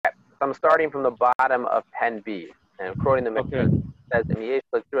I'm starting from the bottom of pen B, and I'm quoting the Mishnah. Okay. It says,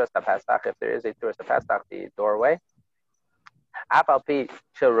 if there is a Turas HaPesach, the doorway,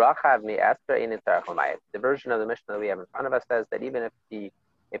 the version of the Mishnah that we have in front of us says that even if you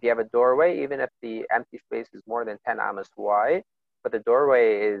have a doorway, even if the empty space is more than 10 amas wide, but the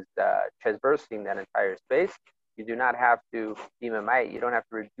doorway is traversing that entire space, you do not have to be mamayit. You don't have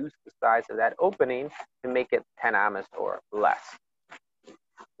to reduce the size of that opening to make it 10 amas or less.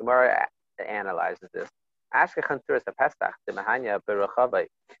 Gemara analyzes this. You see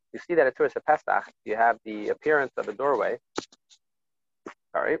that at Turas HaPesach, you have the appearance of a doorway.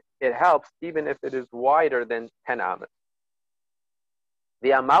 Sorry, it helps even if it is wider than 10 amas.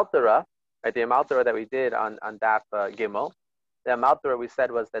 The Amaltara, right, the Amaltara that we did on Daf Gimel, the Amaltara we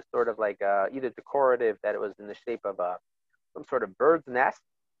said was that sort of like either decorative, that it was in the shape of some sort of bird's nest,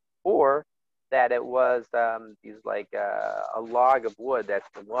 or that it was like a log of wood that's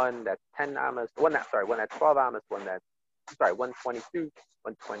 10 amas, one that's 12 amas, 122,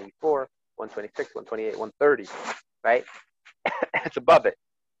 124, 126, 128, 130, right? It's above it.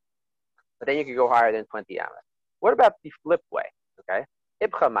 But then you can go higher than 20 amas. What about the flip way? Okay,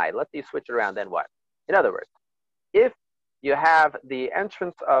 ibchamai. Let's you switch it around. Then what? In other words, if you have the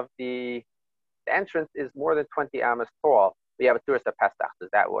entrance is more than 20 amas tall, we have a Turas HaPesach. Does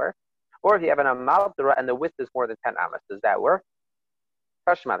that work? Or if you have an Amaltara and the width is more than 10 amas, does that work?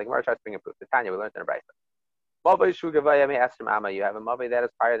 Tashma, the Gemara tries to bring a proof. The Tanya, we learned in a Brisa. You have a mavai that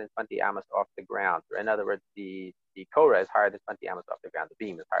is higher than 20 amas off the ground. Or in other words, the korah is higher than 20 amas off the ground. The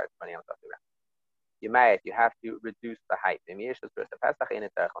beam is higher than 20 amas off the ground. You have to reduce the height.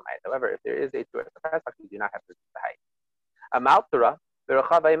 However, if there is a Turas HaPesach, you do not have to reduce the height. Amaltara,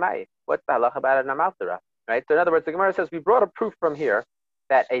 what's the halacha about an Amaltara? Right? So in other words, the Gemara says we brought a proof from here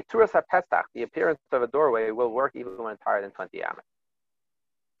that a Turas HaPesach, the appearance of a doorway, will work even when it's higher than 20 amas.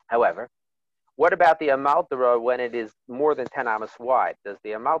 However, what about the Amaltara when it is more than 10 amas wide? Does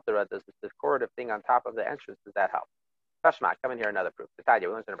the Amaltara, does this decorative thing on top of the entrance, does that help? Tashma, come in here, another proof. We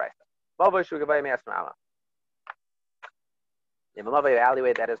learned in a Brisa. You have a mavai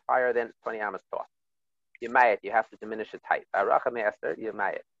alleyway that is higher than 20 amas tall. You have to diminish its height.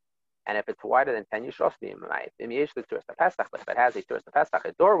 And if it's wider than 10, you should also be mayit. If it has a Turas HaPesach,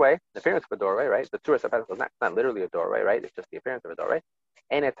 a doorway, the appearance of a doorway, right? The Turas HaPesach is not literally a doorway, right? It's just the appearance of a doorway.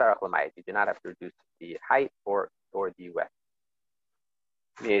 And it's you do not have to reduce the height or the width.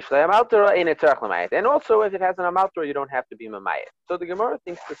 And also, if it has an Amaltara, you don't have to be mamayit. So the Gemara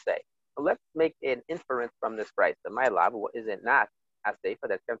thinks to say, let's make an inference from this price. The my lab, is it not a seifa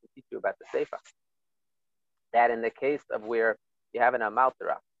that's going to teach you about the seifa? That in the case of where you have an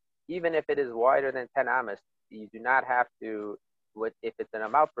Amaltara, even if it is wider than 10 amas, you do not have to, if it's an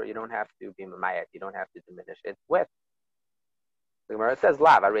Amaltara, you don't have to be mamayit. You don't have to diminish its width. The Gemara says,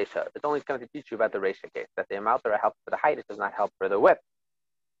 Lav, Aresha. It's only going to teach you about the Resha case, that the Amaltara helps for the height, it does not help for the width.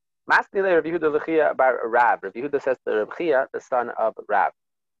 Masnile Rav Yehuda L'chia about Rav. Rav Yehuda says to Rav Chia, the son of Rav,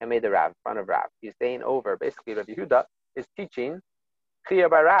 and made the Rav, in front of Rav. He's saying over, basically Rav Yehuda is teaching Chia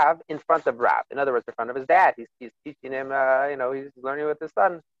by Rav in front of Rav. In other words, in front of his dad. He's teaching him, he's learning with his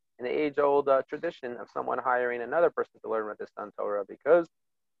son in the age-old tradition of someone hiring another person to learn with his son Torah, because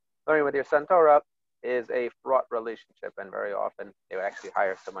learning with your son Torah is a fraught relationship, and very often they would actually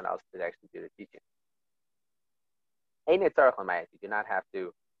hire someone else to actually do the teaching. You do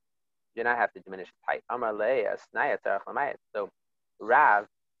not have to diminish its height. So Rav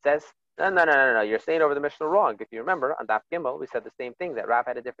says, no, you're saying over the Mishnah wrong. If you remember, on Daf Gimel, we said the same thing, that Rav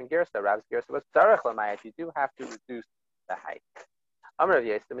had a different girsa. Rav's girsa was tzarech lamayit. You do have to reduce the height. From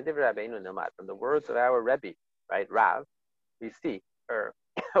the words of our Rebbe, right, Rav, we see, or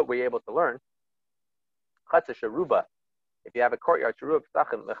we're able to learn, if you have a courtyard,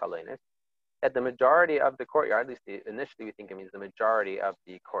 that the majority of the courtyard, at least initially we think it means the majority of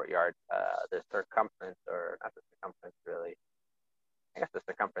the courtyard, the circumference, or not the circumference really, I guess the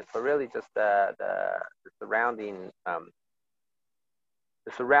circumference, but really just the surrounding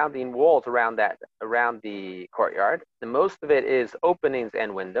walls around the courtyard. The most of it is openings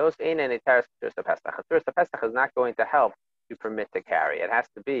and windows. Turas HaPesach is not going to help to permit to carry. It has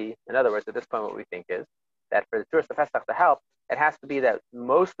to be, in other words, at this point, what we think is that for the Turas HaPesach to help, it has to be that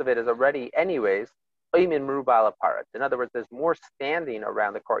most of it is already anyways in other words, there's more standing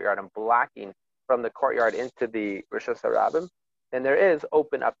around the courtyard and blocking from the courtyard into the Rishus HaRabim than there is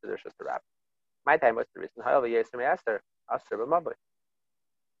open up to the Rishus HaRabim. My time, what's the reason?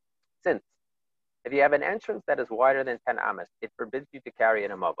 Since if you have an entrance that is wider than 10 amas, it forbids you to carry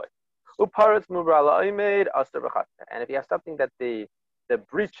in a mavoi. And if you have something that the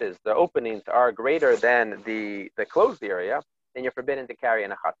breaches, the openings are greater than the closed area, then you're forbidden to carry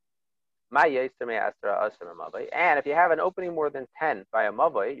in a chat. And if you have an opening more than 10 by a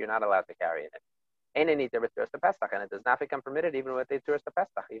mavoi, you're not allowed to carry in it. And it does not become permitted even with a tourist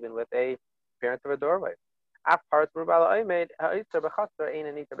pesach, even with a appearance of a doorway.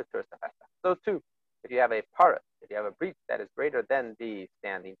 So too, if you have a parat, if you have a breach that is greater than the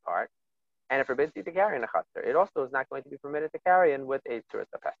standing part, and it forbids you to carry in a chatzar, it also is not going to be permitted to carry in with a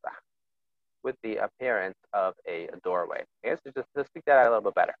tourist pesach, with the appearance of a doorway. Okay, so just to speak that out a little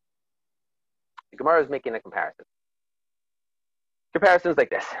bit better. The Gemara is making a comparison. Comparisons like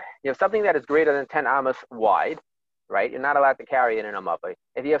this. You have something that is greater than 10 amos wide, right? You're not allowed to carry it in a mavoi.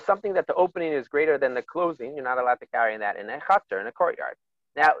 If you have something that the opening is greater than the closing, you're not allowed to carry that in a chatzar, in a courtyard.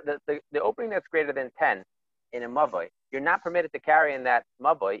 Now, the opening that's greater than 10 in a mavoi, you're not permitted to carry in that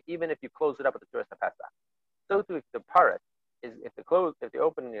mavoi, even if you close it up with the tourist pesach. So too, if the parat is, if the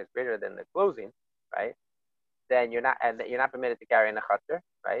opening is greater than the closing, right? Then you're not permitted to carry in a chatzar,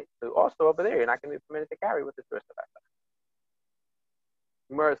 right? So also over there, you're not going to be permitted to carry with the tourist pesach.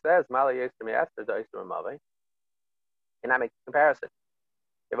 Gemara says, "Mala yisur me'ester da'isur mavoi." Cannot make a comparison.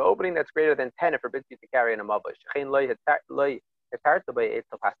 If an opening that's greater than 10, it forbids you to carry in a mavoi.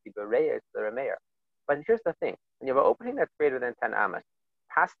 But here's the thing: when you have an opening that's greater than 10 amas,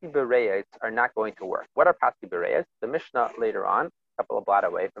 pasti bereyas are not going to work. What are pasti bereyas? The Mishnah later on, a couple of blot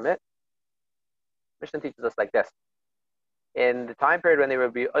away from it, Mishnah teaches us like this: in the time period when they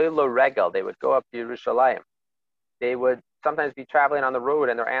would be oilo regel, they would go up to Yerushalayim. They would sometimes be traveling on the road,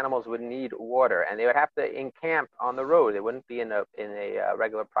 and their animals would need water, and they would have to encamp on the road. They wouldn't be in a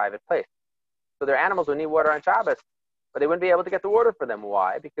regular private place. So their animals would need water on Shabbos, but they wouldn't be able to get the water for them.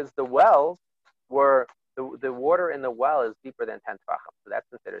 Why? Because the wells were the water in the well is deeper than 10 tefachim, so that's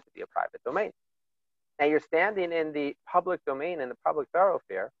considered to be a private domain. Now you're standing in the public domain, in the public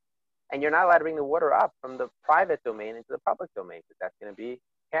thoroughfare, and you're not allowed to bring the water up from the private domain into the public domain, because that's going to be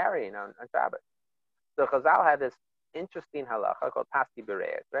carrying on Shabbos. So Chazal had this interesting halacha called pasti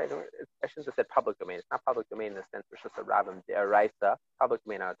bereyas, right? I shouldn't have said public domain. It's not public domain in the sense it's just a rabbim deraisa, public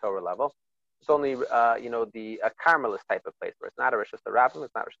domain on a Torah level. It's only a Carmelist type of place where it's not a Rishus Rabbim,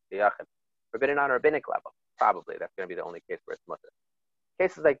 it's not Rishus Yachid. Forbidden on a rabbinic level, probably that's going to be the only case where it's mutter.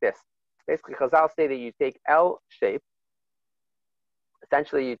 Cases like this, basically Chazal say that you take L shape.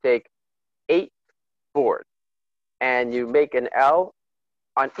 Essentially, you take 8 boards and you make an L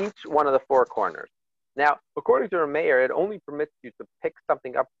on each one of the 4 corners. Now, according to Rameir, it only permits you to pick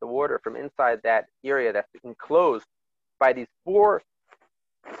something up the water from inside that area that's enclosed by these 4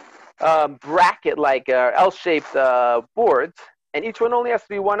 bracket-like L-shaped boards, and each one only has to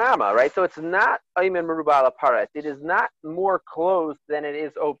be 1 amma, right? So it's not ayman meruba ala parat. It is not more closed than it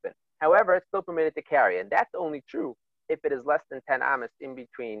is open. However, it's still permitted to carry, and that's only true if it is less than 10 ammas in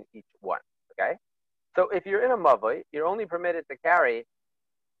between each one, okay? So if you're in a mavoi, you're only permitted to carry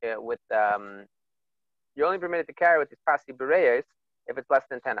with these pasi bereyas if it's less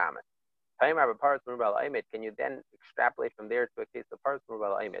than 10 amas. Can you then extrapolate from there to a case of paras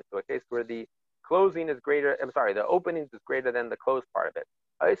merubal aimet, to a case where the closing is greater? I'm sorry, the opening is greater than the closed part of it,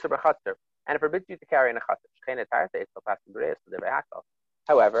 and it forbids you to carry in a chatzar.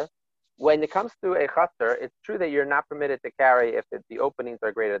 However, when it comes to a chatzar, it's true that you're not permitted to carry if the openings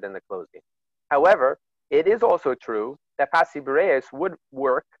are greater than the closing. However, it is also true that pasi bereyas would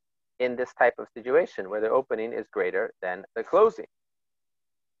work in this type of situation where the opening is greater than the closing,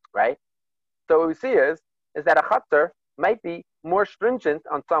 right? So what we see is that a chatzar might be more stringent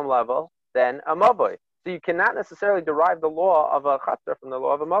on some level than a mavoi. So you cannot necessarily derive the law of a chatzar from the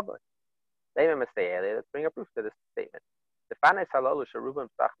law of a mavoi. Let's bring a proof to this statement. It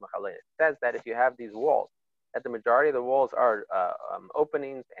says that if you have these walls, that the majority of the walls are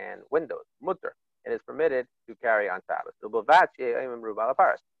openings and windows, mutter, it is permitted to carry on Shabbos.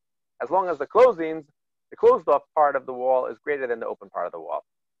 As long as the closed off part of the wall is greater than the open part of the wall.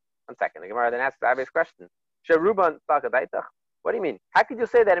 1 second. The Gemara then asks the obvious question. What do you mean? How could you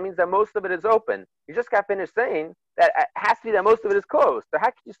say that? It means that most of it is open. You just got finished saying that it has to be that most of it is closed. So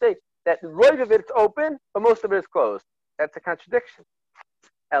how could you say that the right of it's open, but most of it is closed? That's a contradiction.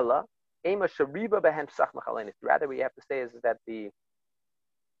 Ella, rather, what you have to say is that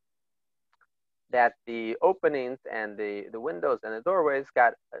the openings and the windows and the doorways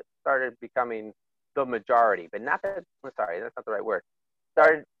started becoming the majority, but not that. I'm sorry, that's not the right word.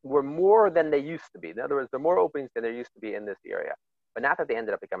 Were more than they used to be. In other words, there are more openings than there used to be in this area, but not that they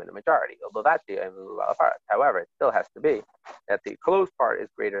ended up becoming the majority. However, it still has to be that the closed part is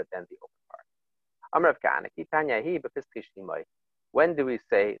greater than the open part. When do we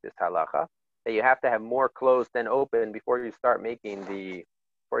say this halacha that you have to have more closed than open before you start making the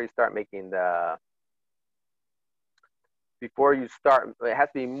before you start. It has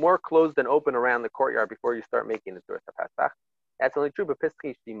to be more closed and open around the courtyard before you start making the Tzuras HaPesach. That's only true, but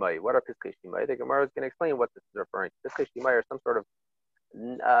Pischei Shtimai. What are Pischei Shtimai? The Gemara is going to explain what this is referring to. Pischei Shtimai are some sort of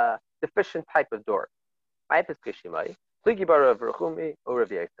deficient type of door. My Pischei Shtimai. Pligi bar of Rechumi or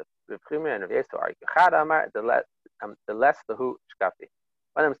Rav Yosef. Rechumi and Rav Yosef argue. Chad Amar the less the hu shkafi.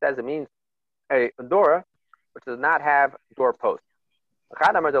 One of them says it means a door which does not have door posts.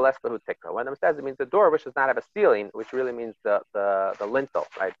 Chad Amar the less the hu tikra. One of them says it means a door which does not have a ceiling, which really means the lintel,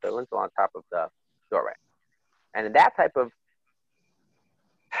 right? The lintel on top of the doorway. And in that type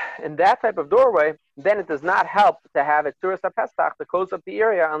of doorway, then it does not help to have a Tzuras HaPesach to close up the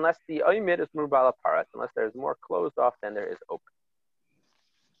area unless the Oymid is Mubal Aparat, unless there's more closed off than there is open.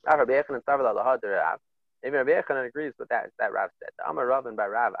 Maybe Rabbi Yechanan agrees with that Rav said. The Amar Rabin by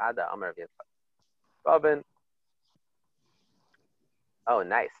Rav Ada Amar Rav Yitzchak. Rabin. Oh,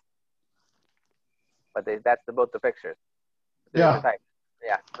 nice. But that's both the pictures. Yeah.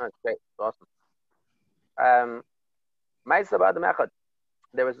 Yeah, that's great. It's awesome.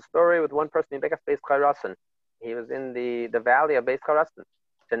 There was a story with one person in Beis Charasan. He was in the valley of Beis Charasan.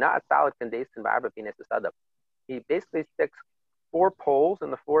 He basically sticks 4 poles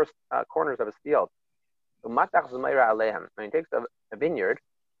in the 4 corners of his field. And he takes a vineyard,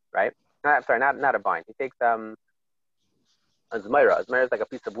 right? Not a vine. He takes a zmeira. A zmeira is like a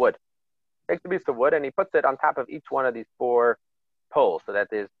piece of wood. He takes a piece of wood and he puts it on top of each one of these 4 poles, so that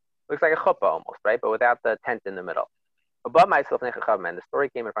looks like a chuppah almost, right? But without the tent in the middle. Above myself, and the story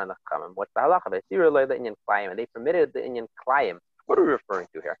came in front of the Chachamim. What's the halacha? And they permitted the Inyan Klayim. What are we referring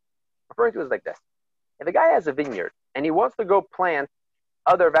to here? Referring to is like this. If a guy has a vineyard and he wants to go plant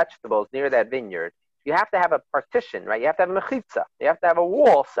other vegetables near that vineyard, you have to have a partition, right? You have to have a mechitza. You have to have a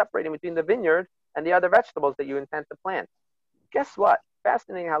wall separating between the vineyard and the other vegetables that you intend to plant. Guess what?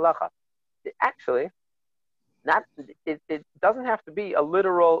 Fascinating halacha. Actually, it doesn't have to be a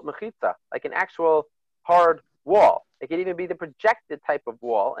literal mechitza, like an actual hard wall. It can even be the projected type of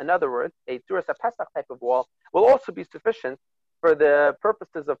wall. In other words, a Tzuras HaPesach type of wall will also be sufficient for the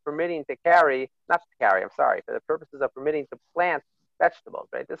purposes of permitting to for the purposes of permitting to plant vegetables,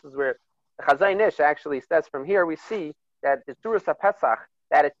 right? This is where the Chazon Ish actually says from here we see that the Tzuras HaPesach,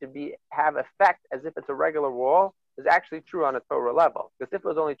 that it should have effect as if it's a regular wall, is actually true on a Torah level. Because if it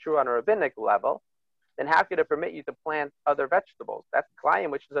was only true on a rabbinic level, then how could it permit you to plant other vegetables? That's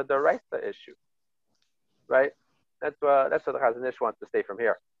Klayim, which is a Daraisa issue, right? That's what the Chazon Ish wants to say from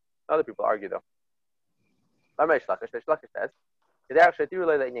here. Other people argue though. Reish Lakish says,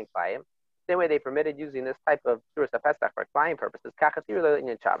 same way they permitted using this type of Tzuras HaPesach for Klayim purposes, they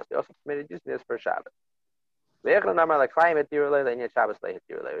also permitted using this for Shabbos. Reichel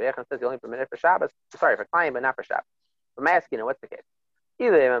says they only permitted for Shabbos, for Klayim, but not for Shabbos. I'm asking, what's the case?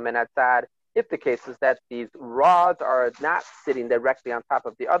 If the case is that these rods are not sitting directly on top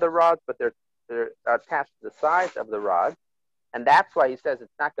of the other rods, but they're attached to the sides of the rods, and that's why he says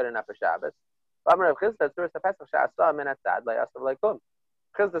it's not good enough for Shabbos.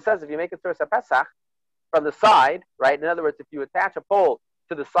 Chizda says if you make a Tzuras HaPesach from the side, right? In other words, if you attach a pole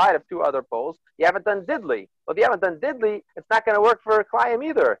to the side of 2 other poles, you haven't done Didli. Well, if you haven't done Didli, it's not going to work for Klayim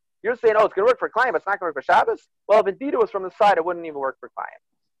either. You're saying, it's going to work for Klayim, but it's not going to work for Shabbos? Well, if indeed it was from the side, it wouldn't even work for Klayim.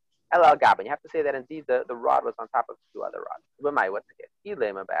 El Gabin. You have to say that indeed the rod was on top of 2 other rods. What's the case?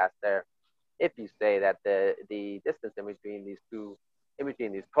 If you say that the distance in between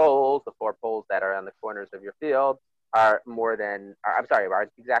these poles, the 4 poles that are on the corners of your field, are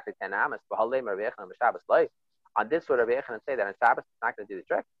exactly 10 amas. On this, would Rabbi Yechanan say that on Shabbos it's not going to do the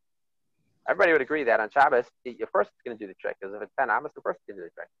trick? Everybody would agree that on Shabbos, your first is going to do the trick, because if it's 10 amas, the first is going to do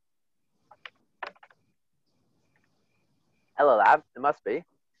the trick. Elalav, it must be.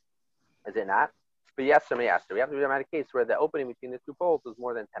 Is it not? But yes or yes. We have to be in a case where the opening between the 2 poles is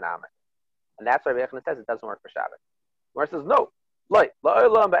more than 10 amas. And that's why Rabbi Yechanan says it doesn't work for Shabbos. Gemara says, no.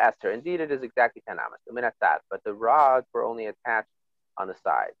 Indeed, it is exactly 10 amas. But the rods were only attached on the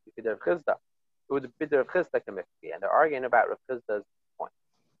sides. It would be the Rav Chisda Kamifki, and they're arguing about Rav Chisda's point.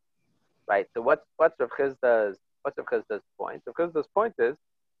 Right? So what's Rav Chisda's point? Rav Chisda's point is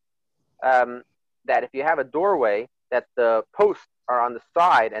that if you have a doorway that the posts are on the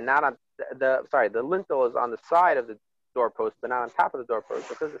side and not on the lintel is on the side of the doorpost but not on top of the doorpost,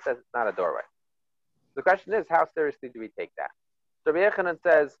 Rav Chisda says it's not a doorway. The question is, how seriously do we take that? So Rabbi Yechanan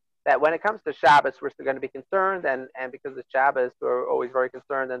says that when it comes to Shabbos, we're still going to be concerned, and because it's Shabbos, we're always very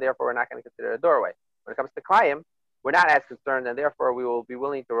concerned, and therefore we're not going to consider it a doorway. When it comes to Klayim, we're not as concerned, and therefore we will be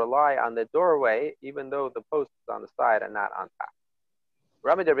willing to rely on the doorway, even though the post is on the side and not on top.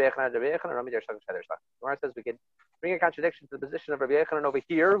 Rami Rabbi Yechanan, Rami Gemara says we could bring a contradiction to the position of Rabbi Yechanan over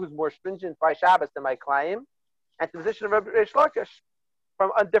here, who's more stringent by Shabbos than by Klayim, and to the position of Rabbi Reish Lakish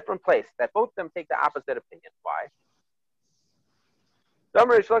from a different place. That both of them take the opposite opinion. Why?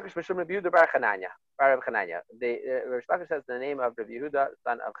 Reish Lakish Mishum Rabbi Yehuda bar Chananya. The Reish Lakish says the name of Rabbi Yehuda,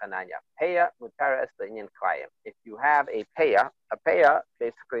 son of Chananya. Peya mutara es le'inyan klayim. If you have a peya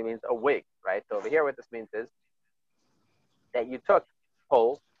basically means a wig, right? So over here, what this means is that you took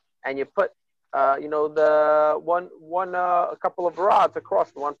poles and you put, the a couple of rods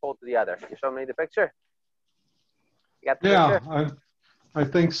across from one pole to the other. You show me the picture. You got the picture? Yeah, I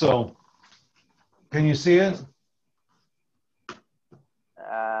think so. Can you see it?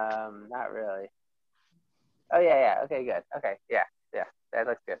 Not really. Oh yeah. Okay, good. Okay, yeah. That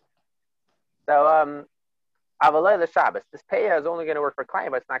looks good. So Avalei the Shabbos. This payah is only going to work for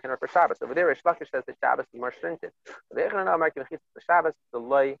Klayim, but it's not going to work for Shabbos. Over there, Reish Lakish says the Shabbos is more stringent. The Shabbos, the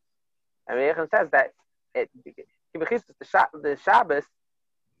loy, and Reichen says that the Shabbos,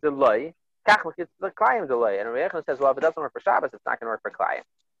 the loy, kach the Klayim, the loy, and Reichen says, well, if it doesn't work for Shabbos, it's not going to work for Klayim.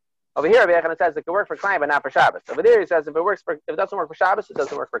 Over here, Reichen says it can work for Klayim, but not for Shabbos. Over there, he says if it doesn't work for Shabbos, it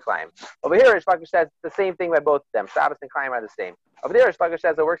doesn't work for Klayim. Over here, Reish Lakish says the same thing by both of them. Shabbos and Klayim are the same. Over there, Reish Lakish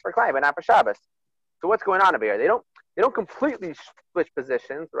says it works for Klayim, but not for Shabbos. So what's going on over here? They don't completely switch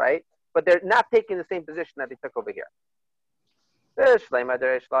positions, right? But they're not taking the same position that they took over here. The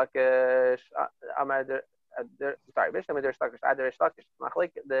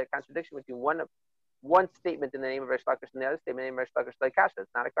contradiction between one statement in the name of Reish Lakish and the other statement in the name of Reish Lakish like Kasha. It's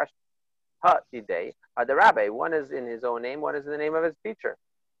not a question. The Rabbi. One is in his own name, one is in the name of his teacher.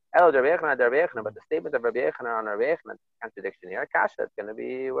 But the statement of Rabbi Yechon on Rabbi Yechon, contradiction here. Kasha, it's going to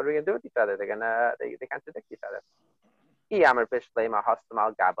be, what are we going to do with each other? They contradict each other. Maybe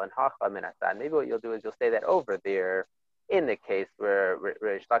what you'll do is you'll say that over there, in the case where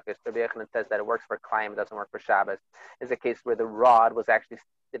Reish Lakish, Rabbi Yechon says that it works for Klayim, it doesn't work for Shabbos, is a case where the rod was actually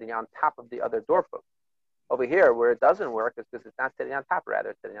sitting on top of the other doorpost. Over here, where it doesn't work, is because it's not sitting on top,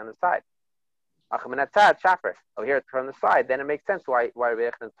 rather it's sitting on the side. Over here, it's from the side, then it makes sense why Rabbi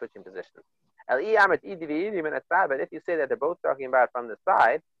Yechon is switching positions. But if you say that they're both talking about from the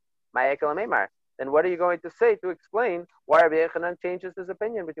side, then what are you going to say to explain why Rabbi Yechon changes his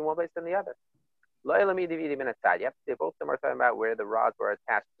opinion between one place and the other? Yep, they both of them are talking about where the rods were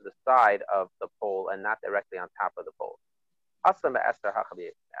attached to the side of the pole and not directly on top of the pole.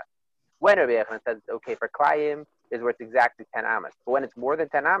 When Rabbi Yechon says it's okay for Klayim, is where it's exactly 10 amas. But when it's more than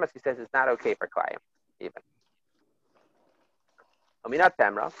 10 amas, he says it's not okay for Klayim, even. Aminat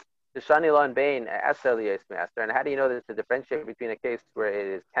Tamra, Shanila and Bain, and how do you know that to differentiate between a case where it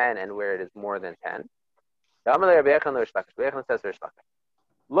is 10 and where it is more than 10? The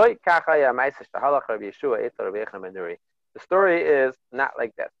story is not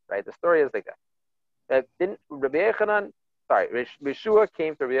like this, right? The story is like this. Yeshua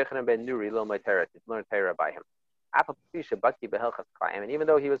came to Rabbi Yochanan ben Nuri, to learn Torah by him. And even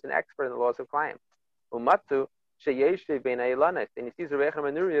though he was an expert in the laws of Klayim, and he sees Rabbi Yochanan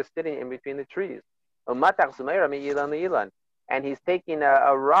ben Nuri sitting in between the trees. And he's taking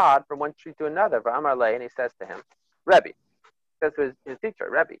a rod from one tree to another. And he says to him, Rebbe, says to his teacher,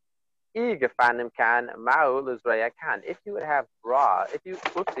 Rebbe, if you would have rods,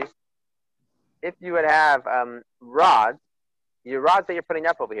 rods, your rods that you're putting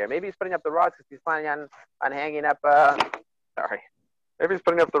up over here. Maybe he's putting up the rods because he's planning on hanging up. Maybe he's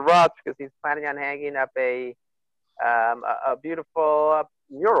putting up the rods because he's planning on hanging up a beautiful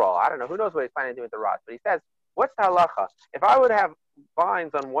mural. I don't know. Who knows what he's planning to do with the rods? But he says, what's the halacha? If I would have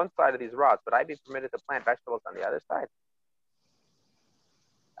vines on one side of these rods, would I be permitted to plant vegetables on the other side?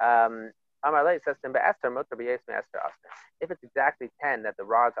 Amalei says to him, if it's exactly 10 that the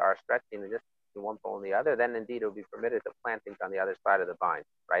rods are stretching just between one pole and the other, then indeed it would be permitted to plant things on the other side of the vine,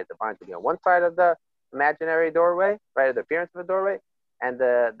 right? The vines would be on one side of the imaginary doorway, right, of the appearance of the doorway, and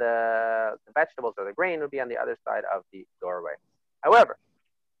the vegetables or the grain would be on the other side of the doorway. However,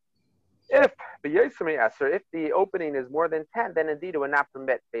 if the opening is more than 10, then indeed it would not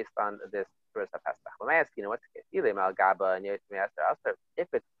permit based on this Turas HaPesach. Let me ask you, what's the case? If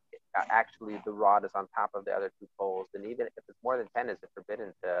it's actually the rod is on top of the other two poles, then even if it's more than 10, is it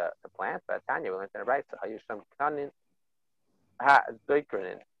forbidden to plant? But Tanya, we learned in the right. So Hayusham Kanin Ha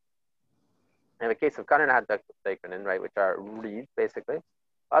Doikrunin. In the case of Kanin Ha Doikrunin, right, which are reeds basically.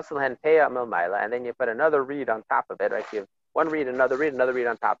 Asalhan Peya Milmaila, and then you put another reed on top of it, right? So you have one reed, another reed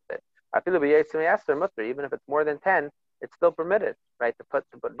on top of it. Even if it's more than 10, it's still permitted, right? To put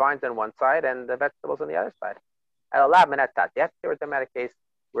vines on one side and the vegetables on the other side. You have to deal a case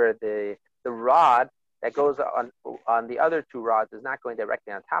where the rod that goes on the other two rods is not going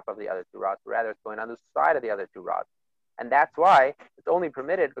directly on top of the other two rods, rather it's going on the side of the other two rods. And that's why it's only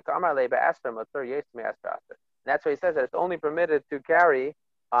permitted that's why he says that it's only permitted to carry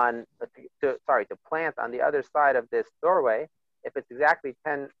on, to plant on the other side of this doorway if it's exactly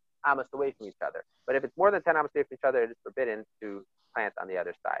 10 amos away from each other. But if it's more than 10 amos away from each other, it is forbidden to plant on the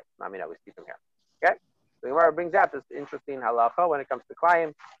other side. I mean, we see from here. Okay? So the Gemara brings out this interesting halacha when it comes to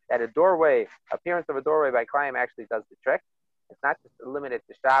Klayim, that a doorway, appearance of a doorway by Klayim actually does the trick. It's not just limited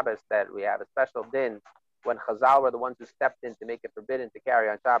to Shabbos that we have a special din when Chazal were the ones who stepped in to make it forbidden to carry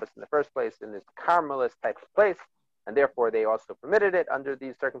on Shabbos in the first place in this Carmelist type of place, and therefore they also permitted it under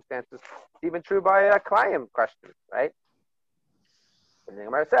these circumstances. It's even true by a Klayim question, right? And the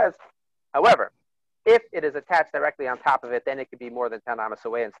Gemara says, however, if it is attached directly on top of it, then it could be more than 10 amos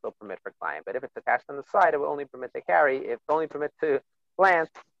away and still permit for Klayim. But if it's attached on the side, it will only permit to carry, it will only permit to plant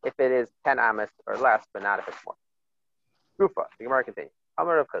if it is 10 amos or less, but not if it's more. Gufa, the Gemara continues.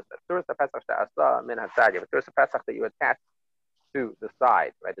 Amar Rav Chisda, Turas HaPesach she'asa min hatzad. But Turas HaPesach that you attach to the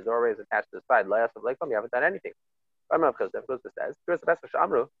side, right? The doorway is attached to the side. La'as of Leikom, you haven't done anything. Amar Rav Chisda says, Turas HaPesach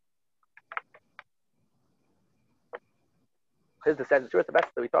she'amru. Chisda says, Turas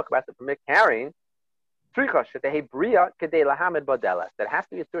HaPesach that we talk about to permit carrying, Tricha she'tehe bria kedei lahamed badelas. That has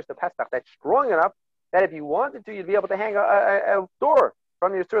to be a Turas HaPesach that's strong enough that if you wanted to, you'd be able to hang a door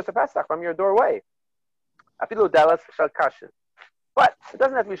from your Turas HaPesach, from your doorway. Afilu delas shel kashin. But it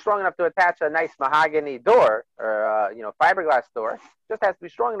doesn't have to be strong enough to attach a nice mahogany door or fiberglass door. It just has to be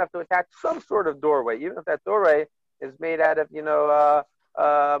strong enough to attach some sort of doorway, even if that doorway is made out of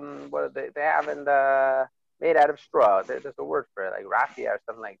what they have in the made out of straw. There's a word for it, like raffia or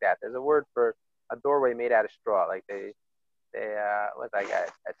something like that. There's a word for a doorway made out of straw, like they what's that guy?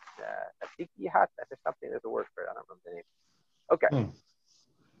 A tiki hut. There's something. There's a word for it. I don't remember the name. Okay.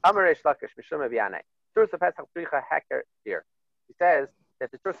 Amaresh Lakish Mishum Avianai. Turas HaPesach Tricha Heker here. He says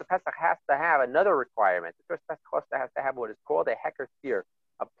that the Turas HaPesach has to have another requirement. The Turas HaPesach has to have what is called a heker tir,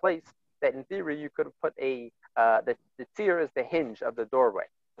 a place that in theory you could put the tir is the hinge of the doorway.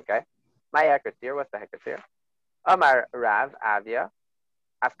 Okay? My heker tir, what's the heker tir? Amar Rav Avia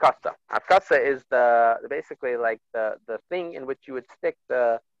Askasa. Askasa is basically like the thing in which you would stick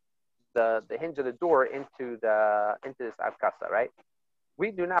the hinge of the door into this Askasa, right? We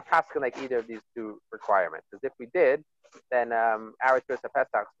do not paskin like either of these two requirements, because if we did, then our Turas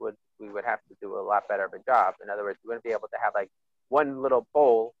HaPesach we would have to do a lot better of a job. In other words, we wouldn't be able to have like one little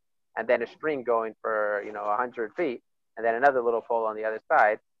pole and then a string going for 100 feet, and then another little pole on the other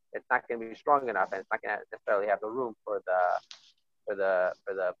side. It's not going to be strong enough, and it's not going to necessarily have the room for the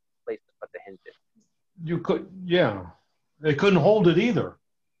place to put the hinges. You could, yeah. They couldn't hold it either.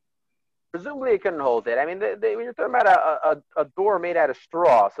 Presumably, it couldn't hold it. I mean, when you're talking about a door made out of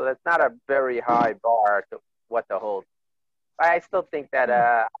straw, so that's not a very high bar to what to hold. I still think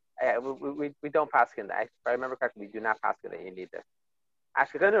that we don't pass in that. If I remember correctly, we do not pass in that you need this.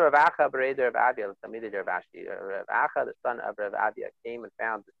 Ashkelonu Rav Acha Bereder Rav Avia L'Tamidei Rav Ashi. Rav Acha, the son of Rav Avia, came and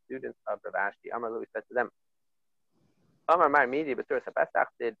found the students of Rav Ashi. Amar Louis said to them, Amar Mar Midi B'Turas HaPesach,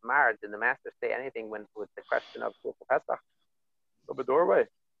 did the master say anything with the question of Turas HaPesach? Of a doorway?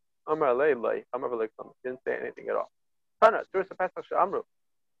 Amar Leilai, Amar V'Leikom, didn't say anything at all. Kana, Turas HaPesach She'amru.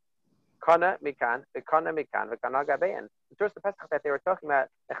 Kana Mikan, V'Kana Gabein. The Turas HaPesach that they were talking about,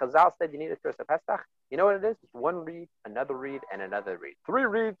 the Chazal said you need a Turas HaPesach. You know what it is? It's one reed, another reed, and another reed. 3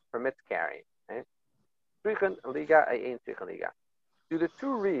 reeds permits carrying. Tzrichin Liga, Ayin Tzrichin Liga. Do the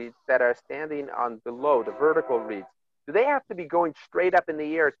 2 reeds that are standing on below, the vertical reeds, do they have to be going straight up in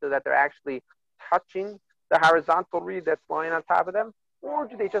the air so that they're actually touching the horizontal reed that's lying on top of them? Or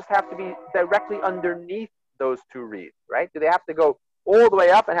do they just have to be directly underneath those 2 reeds, right? Do they have to go all the way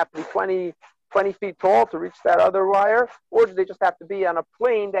up and have to be 20 feet tall to reach that other wire? Or do they just have to be on a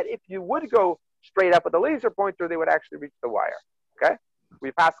plane that if you would go straight up with a laser pointer, they would actually reach the wire, okay?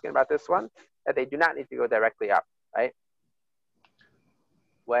 We're asking about this one, that they do not need to go directly up, right?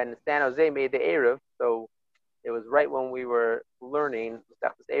 When San Jose made the Eruv, so it was right when we were learning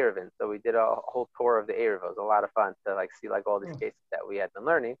Masechtas Eruvin. So we did a whole tour of the Eruv. It was a lot of fun to see all these cases that we had been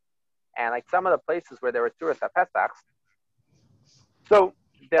learning. And some of the places where there were Turas HaPesachs, so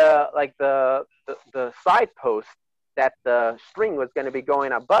the side post that the string was going to be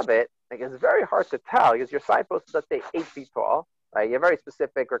going above it, it's very hard to tell because your side post is, let's say, 8 feet tall. Right? You have very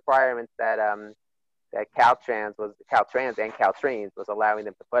specific requirements that Caltrans and Caltrains was allowing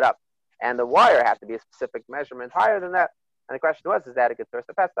them to put up. And the wire had to be a specific measurement higher than that. And the question was, is that a good Turas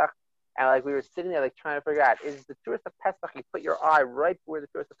HaPesach? And we were sitting there trying to figure out, is the Turas HaPesach, you put your eye right where the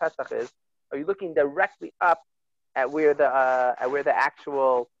Turas HaPesach is? Are you looking directly up at where the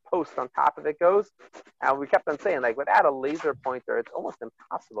actual post on top of it goes? And we kept on saying, without a laser pointer, it's almost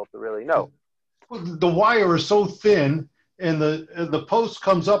impossible to really know. The wire is so thin, and the post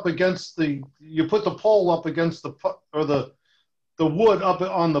comes up against you put the pole up against the wood up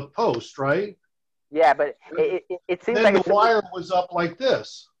on the post, right? Yeah, but it seems Then like the wire was up like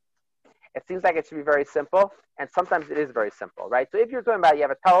this. it seems like it should be very simple, and sometimes it is very simple, right? So if you're talking about you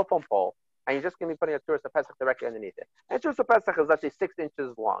have a telephone pole, and you're just going to be putting a Turas Pesach directly underneath it, and Turas Pesach is, let's say, 6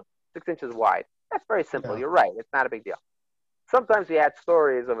 inches long, 6 inches wide. That's very simple. Yeah. You're right. It's not a big deal. Sometimes we had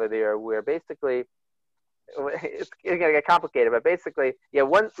stories over there where basically it's going to get complicated, but basically, yeah,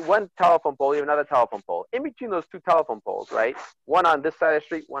 one telephone pole, you have another telephone pole. In between those two telephone poles, right? One on this side of the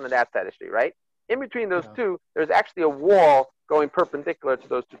street, one on that side of the street, right? In between those two, there's actually a wall going perpendicular to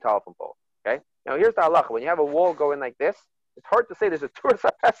those two telephone poles. Okay. Now here's the halacha: when you have a wall going like this, it's hard to say there's a Turas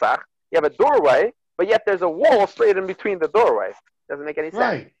Pesach. You have a doorway, but yet there's a wall straight in between the doorway. Doesn't make any sense.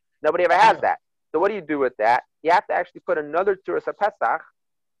 Right. Nobody ever has that. So what do you do with that? You have to actually put another Turas Pesach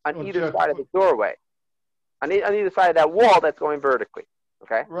on either side of the doorway. On either side of that wall that's going vertically,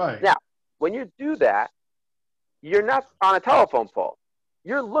 okay? Right. Now, when you do that, you're not on a telephone pole.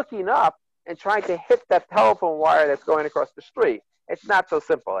 You're looking up and trying to hit that telephone wire that's going across the street. It's not so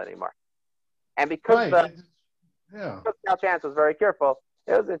simple anymore. And because Cal Chance was very careful,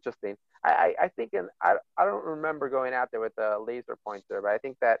 it was interesting. I think, I don't remember going out there with a laser pointer, but I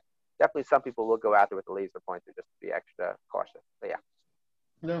think that definitely some people will go out there with a laser pointer just to be extra cautious. But yeah.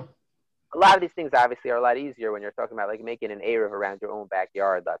 No. A lot of these things obviously are a lot easier when you're talking about like making an Eruv around your own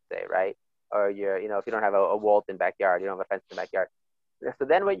backyard, let's say, right? Or if you don't have a walled-in backyard, you don't have a fenced in backyard. So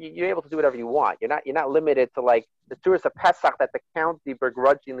then when you're able to do whatever you want. You're not limited to like the Turas Pesach that the county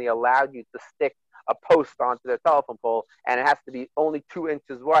begrudgingly allowed you to stick a post onto their telephone pole, and it has to be only 2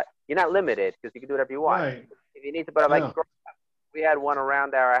 inches wide. You're not limited because you can do whatever you want. Right. If you need to put it we had one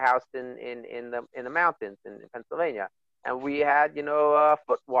around our house in the mountains in Pennsylvania. And we had, a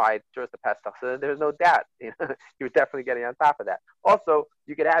foot wide Turas Pesach, so there's no doubt, you were definitely getting on top of that. Also,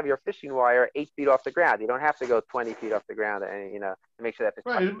 you could have your fishing wire 8 feet off the ground. You don't have to go 20 feet off the ground, and to make sure that it's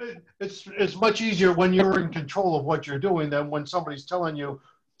right. It's much easier when you're in control of what you're doing than when somebody's telling you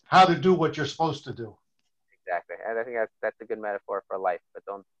how to do what you're supposed to do. Exactly, and I think that's a good metaphor for life. But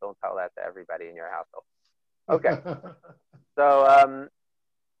don't tell that to everybody in your household. Okay, so.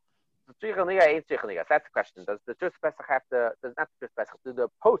 That's the question. Does the Turas Pesach do the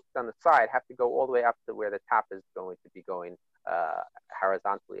posts on the side have to go all the way up to where the top is going to be going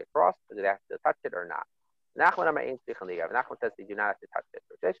horizontally across? Do they have to touch it or not? Nachman says they do not have to touch it.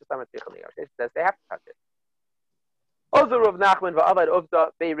 Rav says they have to touch it. Rav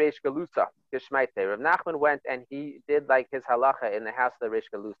Nachman went and he did like his halacha in the house of the Reish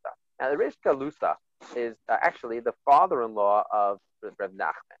Galusa. Now the Reish Galusa is actually the father-in-law of Rav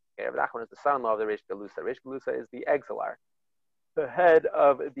Nachman. Okay, Rav Nachman is the son-in-law of the Reish Galusa. Reish Galusa is the exilar, the head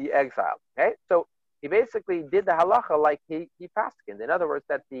of the exile. Okay, so he basically did the halacha like he paskined. In other words,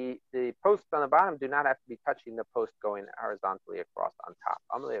 that the posts on the bottom do not have to be touching the post going horizontally across on top.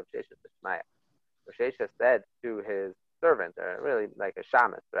 Amalei Rav Sheshes said to his servant, or really like a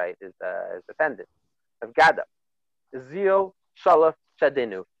shamus, right, his attendant, of Gada, Zil Shalaf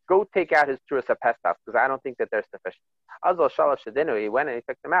Shadinu. Go take out his Turas Pesach because I don't think that they're sufficient. Azal Shalaf Shadinu, he went and he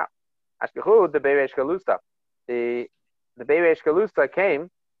picked them out. Ashkehu, the Beireish Galusa. The Beireish Galusa came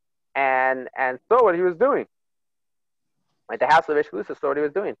and saw what he was doing. Like the house of Reish Galusa saw what he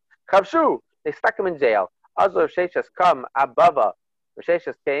was doing. Chavshu, they stuck him in jail. Azal Rav Sheshes come, Abava. Rav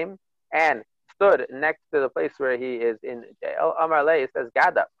Sheshes came and stood next to the place where he is in jail. Amar Lei says,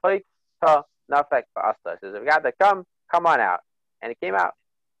 Gada, Poik Ta Nafek Ba'asta. He says, Gada, come on out. And he came out.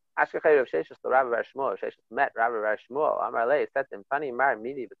 Ashkechei Rav Sheshes to Rabbi Rav Shmuel. Rav Sheshes met Rabbi Rav Shmuel. Amar Lei said to him, Tani Mar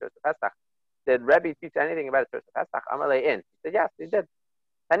Midi B'Turas Pesach. Did Rebbe teach anything about Turas Pesach? Amar Lei in. He said, yes, he did.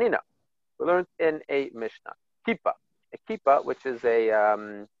 Tanina. We learned in a Mishnah. Kippah. A kippah, which is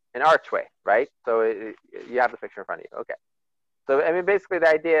an archway, right? So you have the picture in front of you. Okay. So I mean, basically, the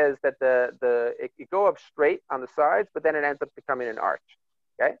idea is that it go up straight on the sides, but then it ends up becoming an arch.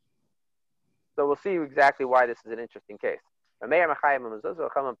 Okay. So we'll see exactly why this is an interesting case. The mayor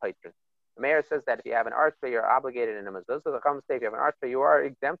says that if you have an archway, you're obligated in a mezuzah. The Chacham say if you have an archway, you are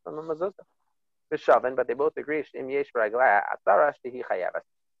exempt from a mezuzah. But they both agree.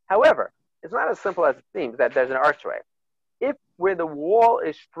 However, it's not as simple as it seems that there's an archway. If where the wall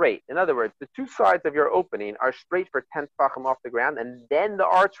is straight, in other words, the two sides of your opening are straight for 10 tefachim off the ground, and then the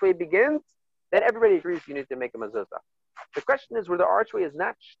archway begins, then everybody agrees you need to make a mezuzah. The question is where the archway is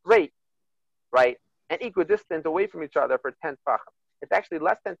not straight, right, and equidistant away from each other for 10 tefachim. It's actually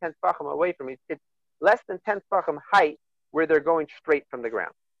less than 10 tefachim away from each. It's less than 10 tefachim height where they're going straight from the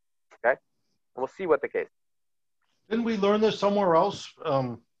ground. Okay, and we'll see what the case. Didn't we learn this somewhere else?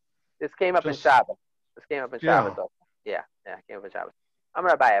 This came up in Shabbos. This came up in Shabbos. Yeah. Yeah, I can't with Shabbos.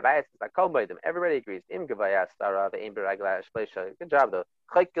 Amar Abaye. Abaye says like Kol Moedim. Everybody agrees. Im Gavaya Stara ve'im Beragla Shleisha. Good job though.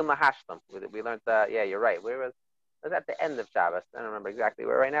 Chaykim Mahashlam. We learned that. Yeah, you're right. We was at the end of Shabbos. I don't remember exactly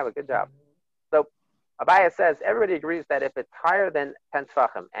where right now, but good job. So Abaya says everybody agrees that if it's higher than 10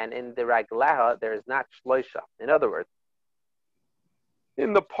 tfachim and in the raglaha there is not shloisha. In other words,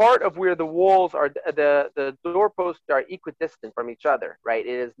 in the part of where the walls are, the doorposts are equidistant from each other, right?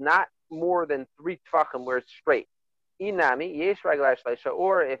 It is not more than 3 tfachim where it's straight. Inami yesh raglaha shloisha,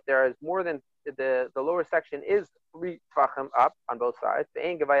 or if there is more than the lower section is 3 tfachim up on both sides.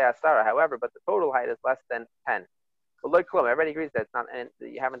 However, but the total height is less than 10. But look, everybody agrees that it's not, and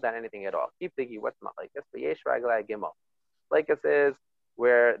you haven't done anything at all. Keep thinking, what's not like this? But yesh ragla gimel. Like it says,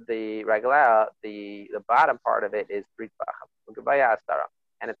 where the ragla, the bottom part of it is 3 tfachim,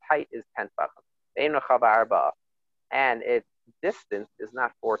 and its height is 10 tfachim. And its distance is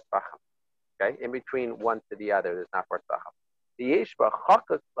not 4 tfachim. Okay, in between one to the other, there's not 4 tfachim.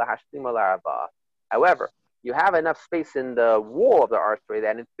 However, you have enough space in the wall of the archway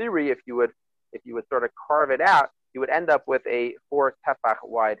that, in theory, if you would sort of carve it out, you would end up with a 4 tefach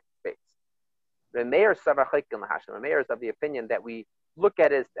wide space. The mayor is of the opinion that we look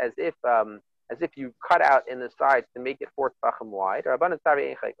at it as if you cut out in the sides to make it 4 tefachim wide. Or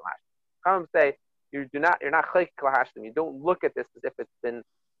Come say you're not chayk lahashlim. You don't look at this as if it's been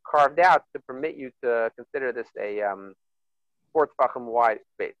carved out to permit you to consider this a 4 tefachim wide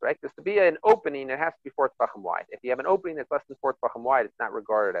space, right? Because to be an opening, it has to be 4 tefachim wide. If you have an opening that's less than 4 tefachim wide, it's not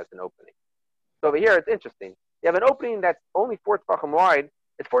regarded as an opening. So over here, it's interesting. You have an opening that's only 4 tefachim wide.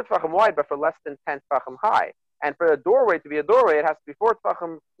 It's 4 tefachim wide, but for less than 10 tefachim high. And for a doorway to be a doorway, it has to be 4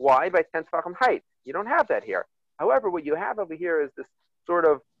 tefachim wide by 10 tefachim height. You don't have that here. However, what you have over here is this sort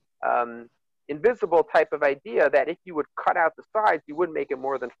of invisible type of idea that if you would cut out the sides, you wouldn't make it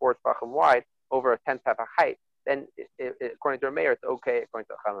more than 4 tefachim wide over a 10 tefach height. Then, according to a mayor, it's okay. According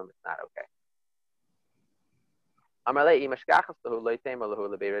to a Chachamim, it's not okay.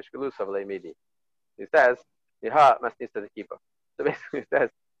 He says, so basically he says,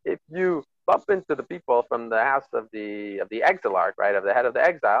 if you bump into the people from the house of the exilarch, right, of the head of the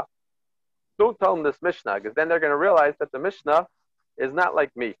exile, don't tell them this Mishnah, because then they're going to realize that the Mishnah is not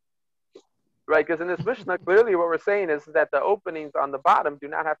like me. Right, because in this Mishnah, clearly what we're saying is that the openings on the bottom do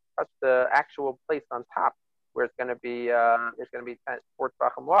not have to touch the actual place on top, where it's going to be 4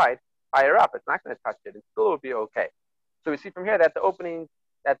 tefachim wide, higher up. It's not going to touch it. It still will be okay. So we see from here that the opening,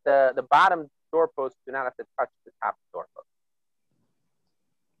 that the bottom doorposts do not have to touch the top doorpost.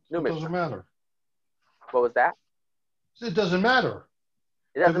 It doesn't matter. What was that? It doesn't matter.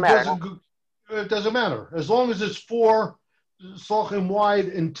 It doesn't matter. It doesn't matter. As long as it's 4 tefachim wide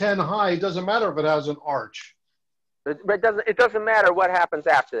and 10 high, it doesn't matter if it has an arch. It doesn't matter what happens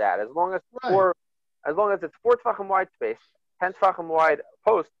after that. As long as it's 4 tefachim wide space, 10 tefachim wide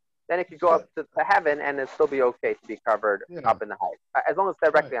post, then it could go up to heaven and it'll still be okay to be covered up in the height, as long as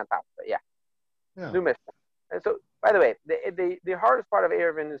it's directly on top of it. Yeah. New Mishnah. And so, by the way, the hardest part of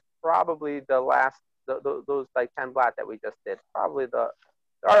Eruvin is probably the last, those like 10 blat that we just did. Probably there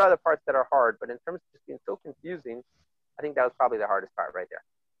are other parts that are hard, but in terms of just being so confusing, I think that was probably the hardest part right there.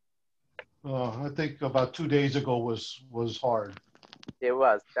 I think about 2 days ago was hard. It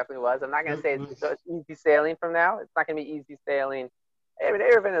was, definitely was. I'm not going to say it's easy sailing from now. It's not going to be easy sailing. I mean,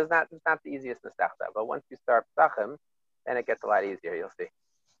 Eruvin is not the easiest Masechta, but once you start Pesachim, then it gets a lot easier. You'll see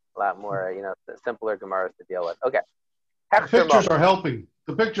a lot more, simpler Gemaras to deal with. Okay. The pictures are helping.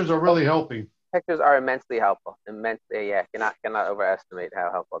 The pictures are really helping. Pictures are immensely helpful. Immensely, yeah. Cannot overestimate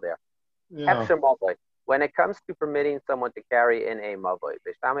how helpful they are. Hechsher Mavoi. When it comes to permitting someone to carry in a Mavoi,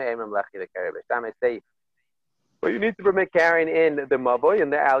 say, what you need to permit carrying in the Mavoi, in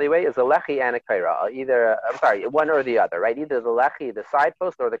the alleyway, is a Lechi and a Kaira. One or the other, right? Either the Lechi, the side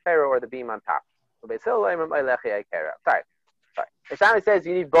post, or the Kaira, or the beam on top. Sorry. Ishami says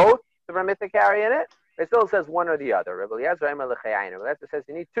you need both to permit to carry in it. It still says one or the other. Rabbi Eliezer says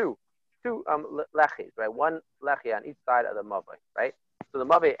you need two lechis, right? One lechi on each side of the mavoi, right? So the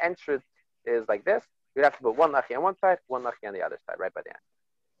mavoi entrance is like this. You'd have to put one lechi on one side, one lechi on the other side, right by the end.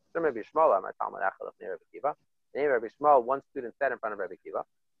 So Rabbi Shmuel, my Talmud Achal near Rabbi Kiva. Rabbi Shmuel, one student sat in front of Rabbi Kiva.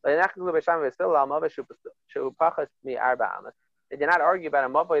 They did not argue about a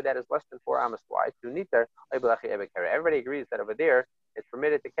mavoi that is less than 4 amos wide. Everybody agrees that over there it's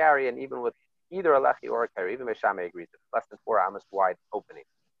permitted to carry, and even with either a lechi or a carry, even Meshame agrees it's less than 4 amos wide opening.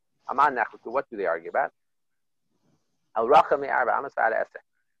 Aman Nachluku, what do they argue about? Al Racha mi arba amos v'ad esek,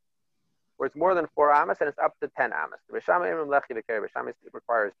 where it's more than 4 amos and it's up to 10 amos. Rishama imam lechi v'kari. Rishama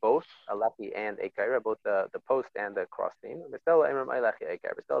requires both a lechi and a kari, both the post and the cross beam. Ristela imam lechi a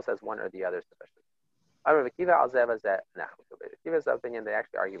kari. Ristela says one or the other is sufficient. Rabbi Akiva al Zeh v'Zeh Nachlu. Rabbi Akiva's opinion, they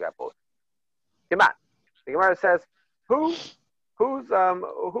actually argue about both. Come on. The Gemara says, who was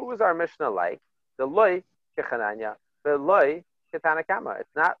our Mishnah like? The loy kechananya, the loy ketanakama.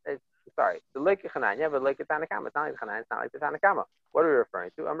 Sorry, the loy kechananya, but loy ketanakama. It's not like Chananya, it's not like the Tanakama. What are we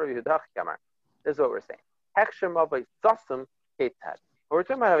referring to? Amar Yehudach Kamar. This is what we're saying. Hechsher mavoi sasum ketad. What we're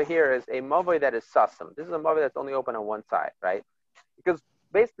talking about over here is a mavoi that is sasum. This is a mavoi that's only open on one side, right? Because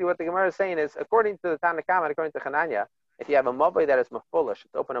basically what the Gemara is saying is, according to the Tanakama and according to Chananya, if you have a mavoi that is mafulish,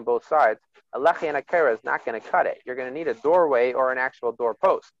 it's open on both sides, a lechi and a kera is not going to cut it. You're going to need a doorway or an actual door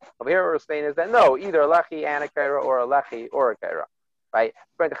post. Over here what we're saying is that no, either a lechi and a kera or a lechi or a kera. Right?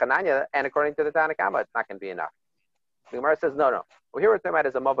 According to Chananya and according to the Tanakama, it's not going to be enough. The Gemara says, no. Well, here we're talking about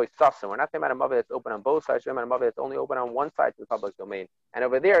is a mavoi sasim. We're not talking about a mavoi that's open on both sides. We're talking about a mavoi that's only open on one side to the public domain. And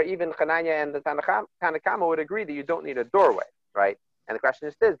over there, even Chananya and the Tanakama would agree that you don't need a doorway, right? And the question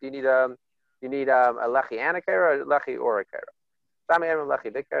is this: do you need a lechi and a kera, or a lechi or a kera? Sami emem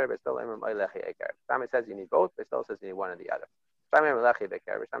lechi v'kera, but still emem oy lechi a kera. Sami says you need both, but still says you need one or the other. Sami emem lechi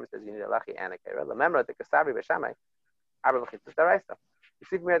v'kera, but Sami says you need a lechi and a kera. Remember the kasavi b'shamai, aber lechitzas daraisa. You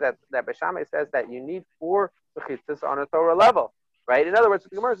see from here that Beshamai says that you need 4 lechitzas on a Torah level, right? In other words, the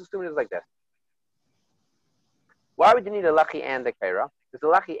Gemara is assuming it's like this. Why would you need a lechi and a kera? Because the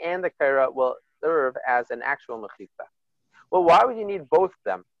lechi and the kera will serve as an actual mechitza. Well, why would you need both of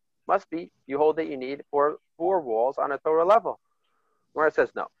them? Must be you hold that you need 4 walls on a Torah level. Gemara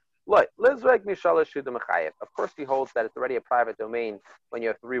says no. Look, of course he holds that it's already a private domain when you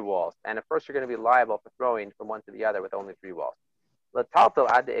have 3 walls, and of course you're going to be liable for throwing from one to the other with only 3 walls. When it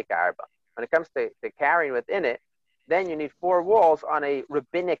comes to carrying within it, then you need 4 walls on a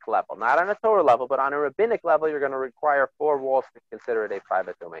rabbinic level, not on a Torah level, but on a rabbinic level, you're going to require 4 walls to consider it a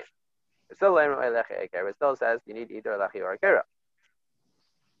private domain. It still says you need either a lechi or a kera.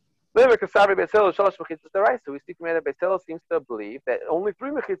 So we see from here that Beis Hillel seems to believe that only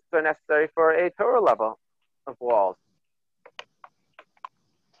 3 mechitzas are necessary for a Torah level of walls.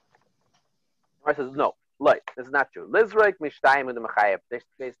 Gemara says no. This is not true. Lizraik mishtayim with the mechayev.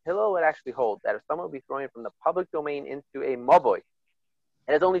 Beis Hillel would actually hold that if someone would be throwing from the public domain into a mavoi, and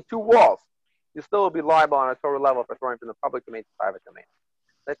there's only 2 walls, you still will be liable on a Torah level for throwing from the public domain to private domain.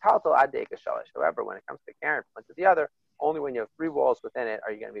 However, when it comes to carrying from one to the other, only when you have 3 walls within it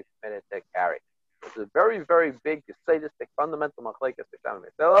are you going to be permitted to carry. This is a very, very big, sadistic, fundamental machlekes Beis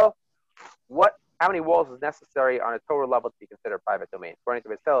Hillel. How many walls is necessary on a Torah level to be considered private domain? According to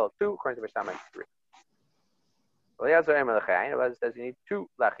Beis Hillel, 2. According to Beis Shammai, 3. Rabbi says you need 2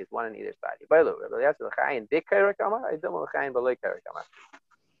 lechis, 1 on either side.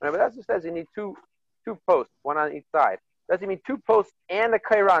 Rabbi says you need two posts, 1 on each side. Does it mean 2 posts and a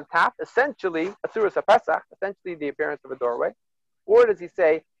kaira on top? Essentially, Asuras HaPesach, essentially the appearance of a doorway. Or does he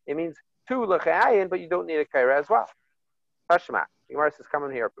say it means 2 lechayin, but you don't need a kaira as well? Tashma. The Gemara says, come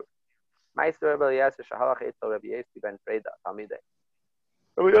in here, proof. Meister Rabbi Eliezer shahalach etzel Rabbi Yossi ben Freda Talmidei.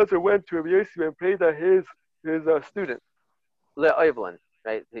 Rabbi Eliezer went to Rabbi Yossi ben Freda, his student, le'Oivlin,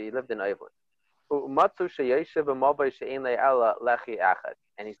 right? He lived in Oivlin.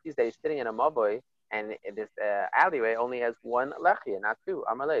 And he sees that he's sitting in a mavoi, and this alleyway only has 1 lechi and not 2.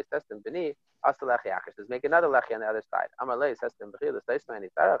 Amalei says to him, "B'ni asa lechi achar." Says, make another lechi on the other side. Amalei says to him, "B'chil l'seismani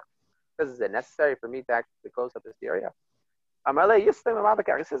tarach." Says, is it necessary for me to actually close up this area? Amalei yistem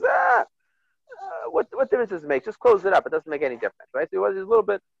amabakar. He says, what difference does it make? Just close it up. It doesn't make any difference, right? So he was a little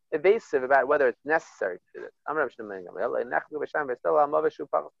bit evasive about whether it's necessary to do this.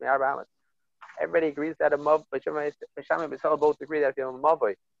 Everybody agrees that a mav, both agree that if you have a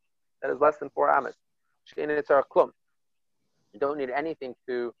mavoi that is less than 4 amas, you don't need anything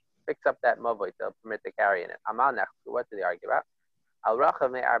to fix up that mavoi to permit the carry in it. What do they argue about? Al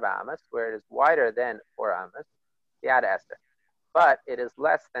rachav me arba amas, where it is wider than 4 amas, yad esther, but it is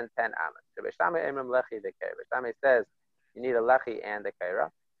less than 10 amas. Beis Shammai says you need a lechi and a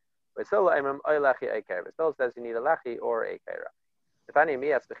kaira. Beis Hillel says you need a lechi or a kaira.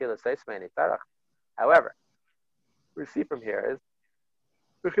 However, we see from here is,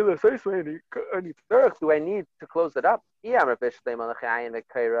 do I need to close it up? If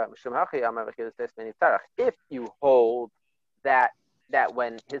you hold that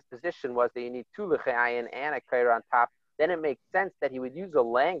when his position was that you need 2 lechayin and a kaira on top, then it makes sense that he would use a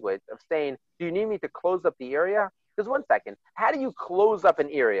language of saying, do you need me to close up the area? Because 1 second, how do you close up an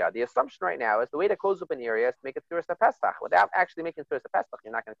area? The assumption right now is the way to close up an area is to make it Tzuras HaPesach. Without actually making Tzuras HaPesach,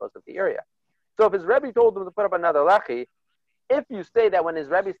 you're not going to close up the area. So if his Rebbe told him to put up another lechi, if you say that when his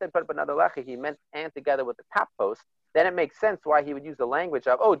Rebbe said put up another lechi, he meant and together with the top post, then it makes sense why he would use the language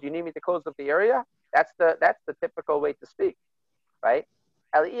of, oh, do you need me to close up the area? That's the typical way to speak, right?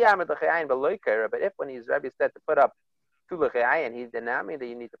 But if when his Rebbe said to put up two lechayin, he did not mean that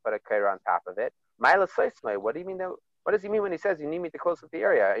you need to put a kaira on top of it. What do you mean? What does he mean when he says you need me to close up the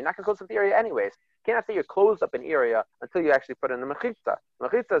area? You're not going to close up the area anyways. You cannot say you close up an area until you actually put in a mechitza.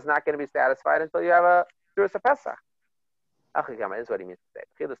 Mechitza is not going to be satisfied until you have a Shuras HaPesach. This is what he means to say.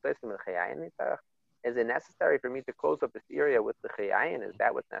 Is it necessary for me to close up this area with the chayayin? Is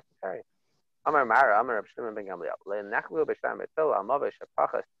that what's necessary? Amar Mara, Amar Reb Shimon ben Gamliel.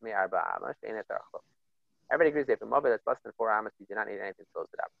 Everybody agrees that if a mobile that's less than 4 amas, you do not need anything to close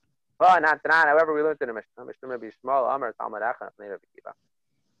it up. However, we learned in the Mishnah, Rabbi Shmuel, Amar Talmud Achan, Rabbi Kiva.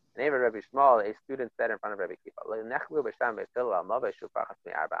 And Rabbi Shmuel, a student said in front of Rabbi Kiva,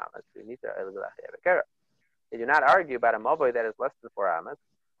 they do not argue about a mobile that is less than 4 amas,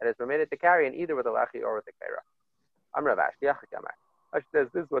 that is permitted to carry in either with a lachi or with a kaira. Amar Rav Ashi, Ashi says,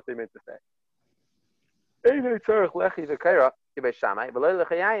 this is what they meant to say. You do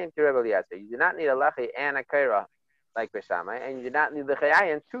not need a lachi and a kaira like Beishamai, and you do not need the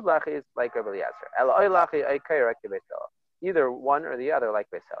chayayin, 2 lachis like Rabbi Eliezer. Either one or the other like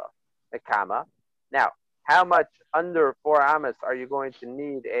Beisela. The kama. Now, how much under 4 amas are you going to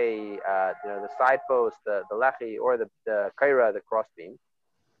need the side post, the lachi, or the kaira, the crossbeam?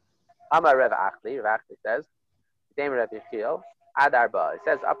 Amar Rav Achli. Rav Achli says, Dame Rav Yechiel, Ad Arba. It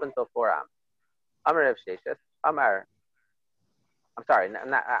says up until 4 amas. Amar Rav Sheshes, Arba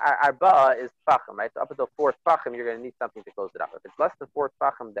is tfachim, right? So up until 4 tfachim, you're going to need something to close it up. If it's less than 4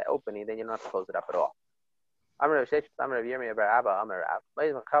 tfachim, the opening, then you don't have to close it up at all. Amar Rav Sheshes, Amar Rav Yirmiyah bar Abba, Amar Rav.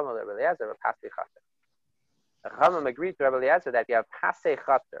 The Chachamim agreed to Rabbi Eliezer that you have pasei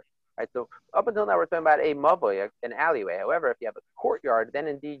chater. Right? So up until now, we're talking about a mavoy, an alleyway. However, if you have a courtyard, then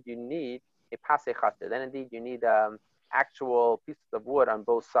indeed you need a pasei chater. Then indeed you need actual pieces of wood on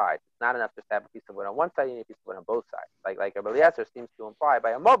both sides. It's not enough just to have a piece of wood on one side, you need a piece of wood on both sides. Like Rabbi Eliezer seems to imply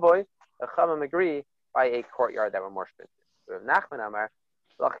by a mavoy, the Chachamim agree by a courtyard that were more stringent. So Nachman Amar,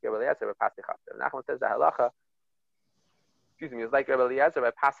 Rabbi Eliezer by pasei chater. Nachman says the halacha, is like Rabbi Eliezer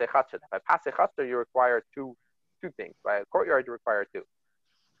by pasei chater. By pasei chater, you require two things. By a courtyard, you require 2.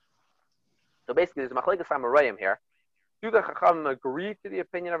 So basically, there's a machlekes amoraim here. Do the Chachamim agree to the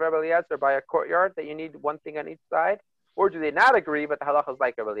opinion of Rabbi Eliezer by a courtyard that you need one thing on each side? Or do they not agree, but the halacha is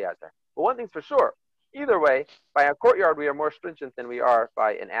like Rabbi Eliezer? But one thing's for sure. Either way, by a courtyard, we are more stringent than we are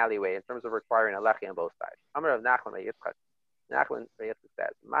by an alleyway in terms of requiring a lechi on both sides. Amar of Nachman Yitzchak. Nachman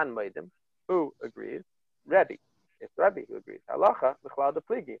says, Man Maidim, who agrees? Rebbe. It's Rebbe who agrees. Halacha, Michlal de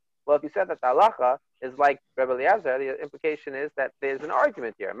Pligi. Well, if you said that the halacha is like Rebbe Eliezer, the implication is that there's an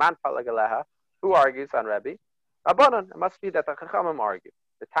argument here. Man Palagaleha, who argues on Rebbe? Rabbanan. It must be that the Chachamim argue.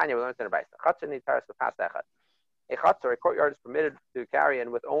 The Tanya we learned in the Brayso. Chatzani taras v'pasechad. A chatzor, a courtyard, is permitted to carry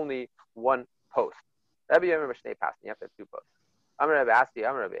in with only 1 post. Rebbe Yomer Shnei Pasin. You have to have 2 posts. Amar Rebbe Asi,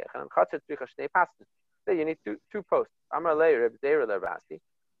 Amar Rebbe Echan. Chatzor tzricha Shnei Pasin. So you need two posts. Amar Lei Rebbe Deir Rebbe Asi.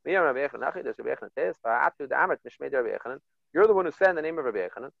 Miyam Rebbe Echan. Achi, there's Rebbe Echan says, Va'atu da'amat mishmei Rebbe Echan. You're the one who said in the name of Rebbe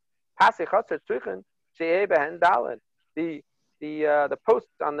Echan. Pasei chatzor tzrichen she'eh behen daled. The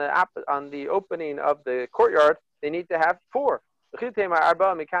posts on the opening of the courtyard, they need to have 4. Maybe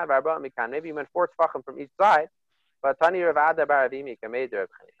you meant 4 tfachim from each side. But Tani Rav Ada bar Avimi kameid Rav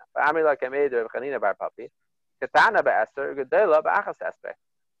Chanina. Amrila kameid Rav Chanina bar Papi. Katana ba'eser gedela ba'achas esper.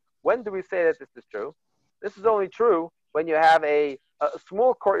 When do we say that this is true? This is only true when you have a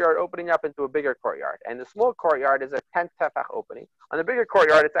small courtyard opening up into a bigger courtyard, and the small courtyard is a 10 tefach opening. On the bigger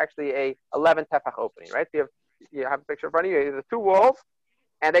courtyard, it's actually a 11 tefach opening, right? So you have a picture in front of you. You have 2 walls,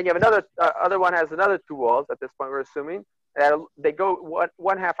 and then you have another other one has another 2 walls. At this point, we're assuming that they go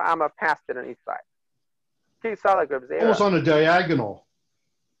one half amma past it on each side. Almost on a diagonal.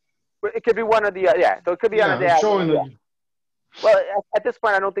 It could be one of the so it could be on a diagonal. Well, at this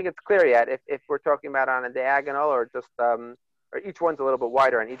point, I don't think it's clear yet if we're talking about on a diagonal or just or each one's a little bit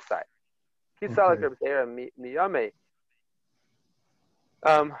wider on each side.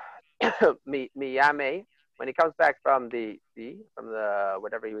 Miyame, when he comes back from the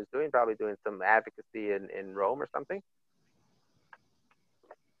whatever he was doing, probably doing some advocacy in Rome or something.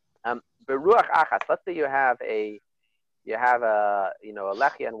 Beruach achas. Let's say you have a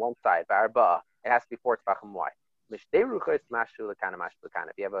lechi on one side, ba'arba. It has to be 4 tefachim wide. If you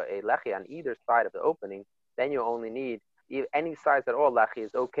have a lechi on either side of the opening, then you only need any size at all. Lechi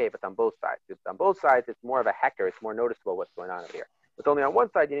is okay if it's on both sides. If it's on both sides, it's more of a hecker. It's more noticeable what's going on over here. If it's only on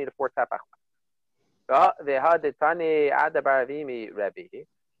one side, you need a 4 tefach.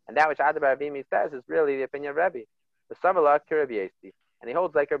 And that which Ada bar Avimi says is really the opinion of Rebbe. And he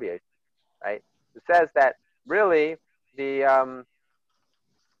holds like Rabbi Yossi, right? It says that really one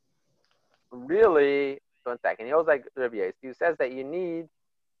second. He holds like Rabbi Yossi, who says that you need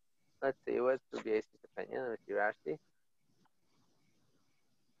Let's see, what's the Yosef's opinion? Let's see, Rashi.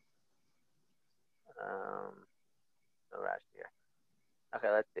 No Rashi here. Okay,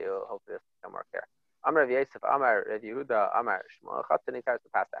 let's see. Hopefully this will become more clear. Amar Rav Yosef, Amar Rav Yehuda, Amar Shmuel, Chatzani Taras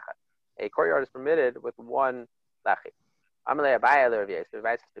Pasach. A courtyard is permitted with one lachi. Amar Le Abaye Le Rav Yosef,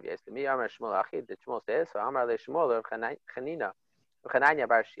 Rav Yosef, me Amar Shmuel Achi. The Shmuel says, so Amar Le Shmuel Rav Chanina, Chananya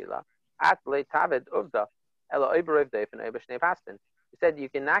Bar Shila, At Le Tavid Uvda, Elo Iber Ivda, and Iber Shnei Pastin. He said you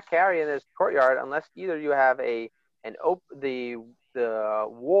cannot carry in this courtyard unless either you have the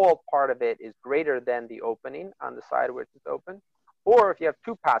wall part of it is greater than the opening on the side where it's open, or if you have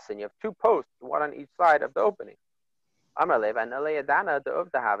two pasin, you have two posts, one on each side of the opening. He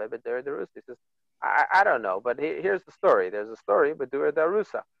says, I don't know, but here's the story. There's a story, but Dur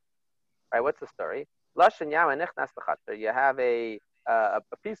Darusa. Right? What's the story? You have a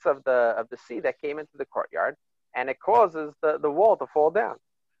piece of the sea that came into the courtyard, and it causes the wall to fall down.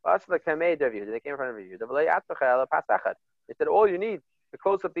 They came in front of you. They said all you need to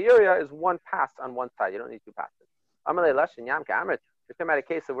close up the area is one pass on one side. You don't need two passes. You're talking about a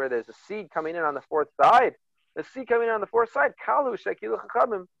case of where there's a sea coming in on the fourth side. The sea coming in on the fourth side. The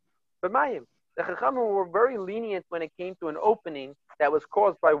Chachamim were very lenient when it came to an opening that was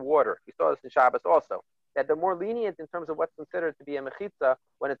caused by water. We saw this in Shabbos also. That they're more lenient in terms of what's considered to be a mechitza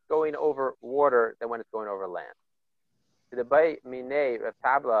when it's going over water than when it's going over land. The bay minei Rav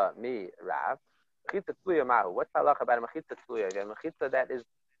Tabla mi Rav. Mechitza tluya mahu. What's halach about a mechitza tluya? A mechitza that is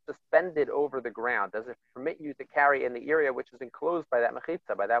suspended over the ground. Does it permit you to carry in the area which is enclosed by that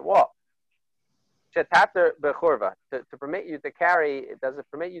mechitza, by that wall? Shetater bechorva. To permit you to carry, does it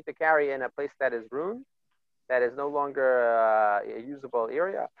permit you to carry in a place that is ruined, that is no longer a usable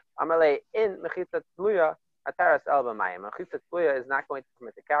area? Amalei in mechitza tluya ataras elba mayim. Mechitza tluya is not going to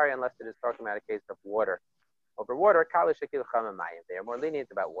permit to carry unless it is talking about a case of water. Over water, kalish shekil chama mayim. They are more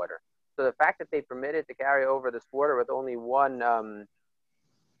lenient about water. So the fact that they permitted to carry over this water with only one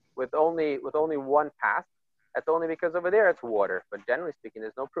pass, that's only because over there it's water. But generally speaking,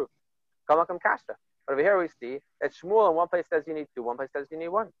 there's no proof. Kamakam kasha. But over here we see that Shmuel in one place says you need two, one place says you need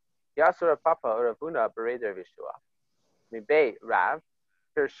one. Yasura Papa or Ravuna Bereder Vishua. Mibei Rav,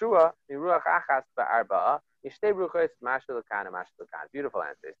 Pershua, Miruach Achas Ba'arba'a, Ishtei Bruchos Mashulukan and Mashulukan. Beautiful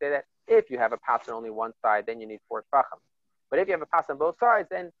answer. They say that if you have a pass on only one side, then you need 4 tfachim. But if you have a pass on both sides,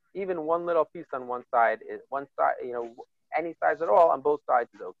 then even one little piece on one side is any size at all on both sides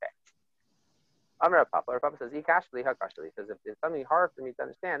is okay. Amar Papa says, Ikashli Hakashli. He says, if there's something hard for me to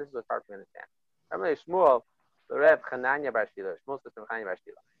understand, this is what's hard for me to understand. Amar Shmuel, the Rev Chananya Bar Shila, Shmuel says to Chananya Bar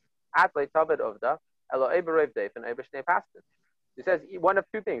Shila, Atlei Tabed Ovda, Elo Eber Rev Deif, and Eber Shnei Pastin. He says one of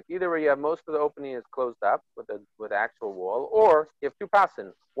two things: either where you have most of the opening is closed up with the actual wall, or you have two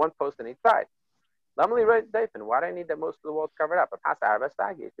pasin, one post on each side. Lamali Rev Deif, and why do I need that most of the wall is covered up? A pas arba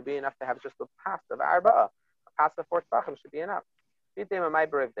stagi. It should be enough to have just a pass of arba. A pass of 4 tfachim should be enough. And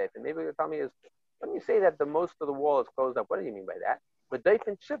maybe you'll tell me is, when you say that the most of the wall is closed up, what do you mean by that? But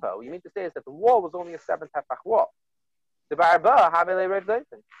Daifin Shiva, what you mean to say is that the wall was only a 7 tefach wall. The Barba, Havele Rev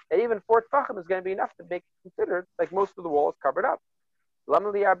Daifin. And even 4 tefachim is going to be enough to make it considered like most of the wall is covered up.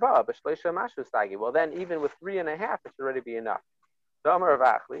 Lamali Arba, B'Shleisha Mashu Stagi. Well, then even with 3.5, it should already be enough. Domer of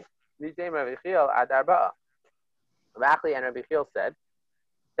Achli, Nidem Rav Yechiel Ad Arba. Rav Achli and Rav Yechiel said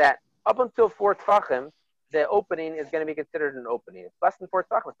that up until 4 tefachim, the opening is going to be considered an opening. It's less than 4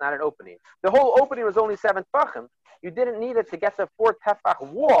 tefachim. It's not an opening. The whole opening was only 7 tefachim. You didn't need it to get the 4 tefach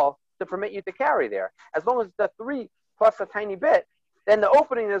wall to permit you to carry there. As long as the 3 plus a tiny bit, then the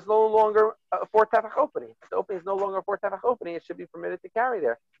opening is no longer a 4 tefach opening. If the opening is no longer a 4 tefach opening, it should be permitted to carry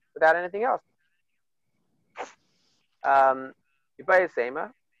there without anything else. Yibaya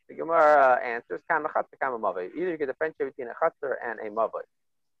Sema, the Gemara answers, either you can differentiate between a chatzar and a mavoi.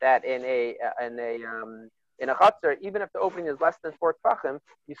 That in a chatzar, even if the opening is less than 4 tefachim,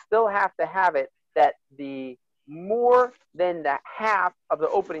 you still have to have it that the more than the half of the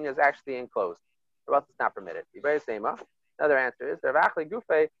opening is actually enclosed, or else it's not permitted. Another answer is Rav Achli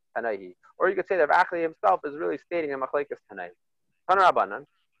Gufei Tanaihi, or you could say that Rav Achli himself is really stating a machlekes Tanai. Tanar Rabbanan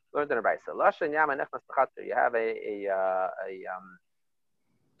learned in a brayso. Lashan Yama Nechnas Chatzar. You have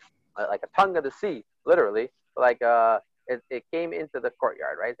like a tongue of the sea, literally, like it came into the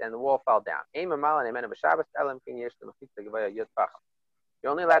courtyard, right, and the wall fell down. You're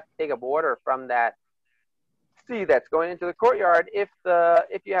only allowed to take up water from that sea that's going into the courtyard if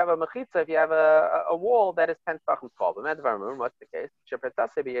you have a mechitza, if you have a wall that is 10 tefachim tall. But what's the case? You have to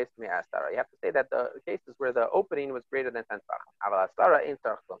say that the cases where the opening was greater than 10 tefachim. However, if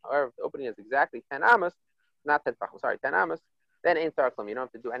the opening is exactly 10 amos, not 10 tefachim, sorry, 10 amos, then ein tzarich. You don't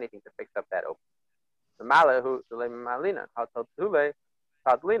have to do anything to fix up that opening. The malahu malinan,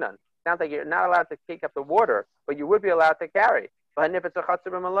 tadlinan. sounds like you're not allowed to take up the water, but you would be allowed to carry. But if it's a chatzar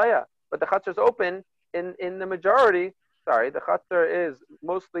b'malaya, but the chatzar is open in the majority. Sorry, the chatzar is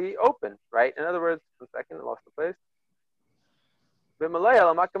mostly open, right? In other words, 1 second, I lost the place. The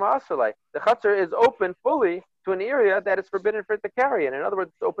chatzar is open fully to an area that is forbidden for it to carry in. In other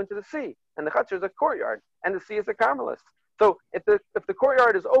words, it's open to the sea, and the chatzar is a courtyard, and the sea is a carmelis. So if the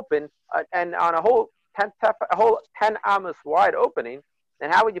courtyard is open and on a whole 10 amos wide opening,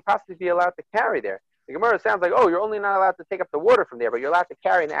 then how would you possibly be allowed to carry there? The Gemara sounds like, oh, you're only not allowed to take up the water from there, but you're allowed to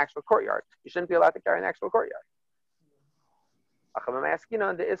carry in the actual courtyard. You shouldn't be allowed to carry in the actual courtyard. I'm asking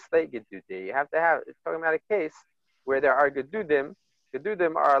on the Islay Gedudi. You have to have, it's talking about a case where there are Gedudim.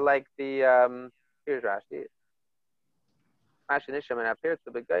 Gedudim are like the, here's Rashi.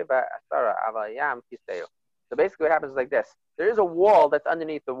 So basically what happens is like this. There is a wall that's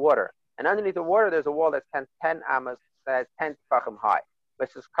underneath the water. And underneath the water, there's a wall that's 10 amas, that's 10 tefachim high,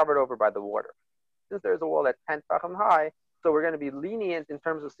 which is covered over by the water. Since there's a wall that's 10 tefachim high, so we're going to be lenient in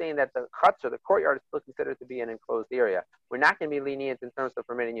terms of saying that the chutzner, the courtyard, is still considered to be an enclosed area. We're not going to be lenient in terms of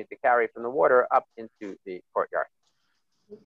permitting you to carry from the water up into the courtyard.